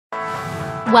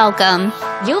Welcome.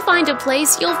 You'll find a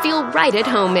place you'll feel right at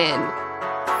home in.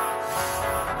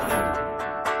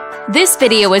 This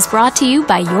video is brought to you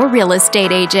by your real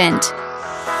estate agent.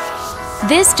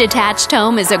 This detached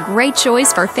home is a great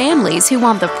choice for families who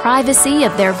want the privacy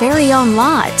of their very own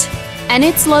lot, and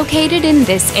it's located in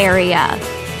this area.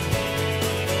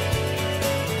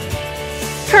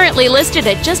 Currently listed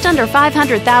at just under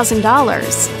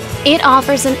 $500,000, it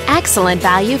offers an excellent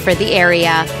value for the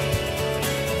area.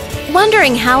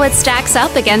 Wondering how it stacks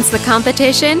up against the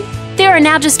competition? There are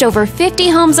now just over 50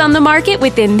 homes on the market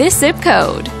within this zip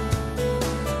code.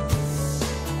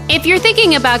 If you're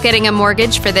thinking about getting a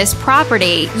mortgage for this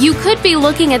property, you could be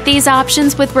looking at these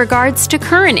options with regards to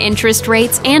current interest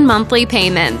rates and monthly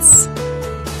payments.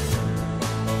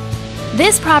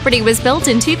 This property was built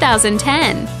in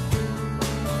 2010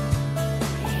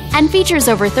 and features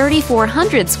over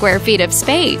 3,400 square feet of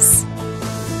space,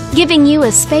 giving you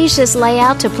a spacious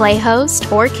layout to play host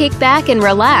or kick back and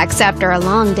relax after a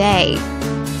long day.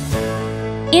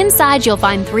 Inside, you'll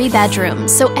find 3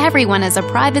 bedrooms, so everyone has a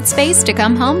private space to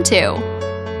come home to,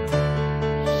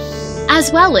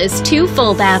 as well as 2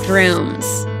 full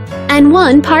bathrooms and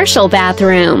 1 partial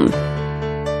bathroom.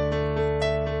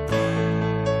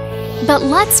 But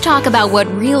let's talk about what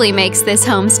really makes this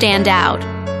home stand out.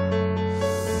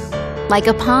 Like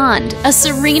a pond, a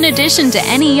serene addition to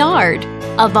any yard,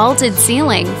 a vaulted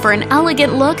ceiling for an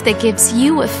elegant look that gives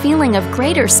you a feeling of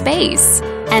greater space,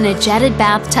 and a jetted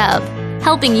bathtub,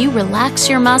 helping you relax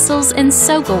your muscles and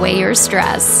soak away your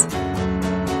stress.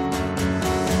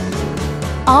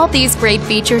 All these great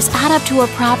features add up to a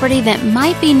property that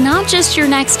might be not just your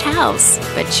next house,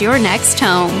 but your next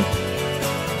home.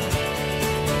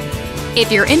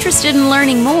 If you're interested in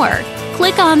learning more,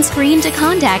 click on screen to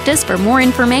contact us for more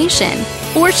information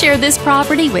or share this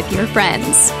property with your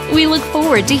friends. We look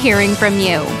forward to hearing from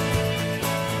you.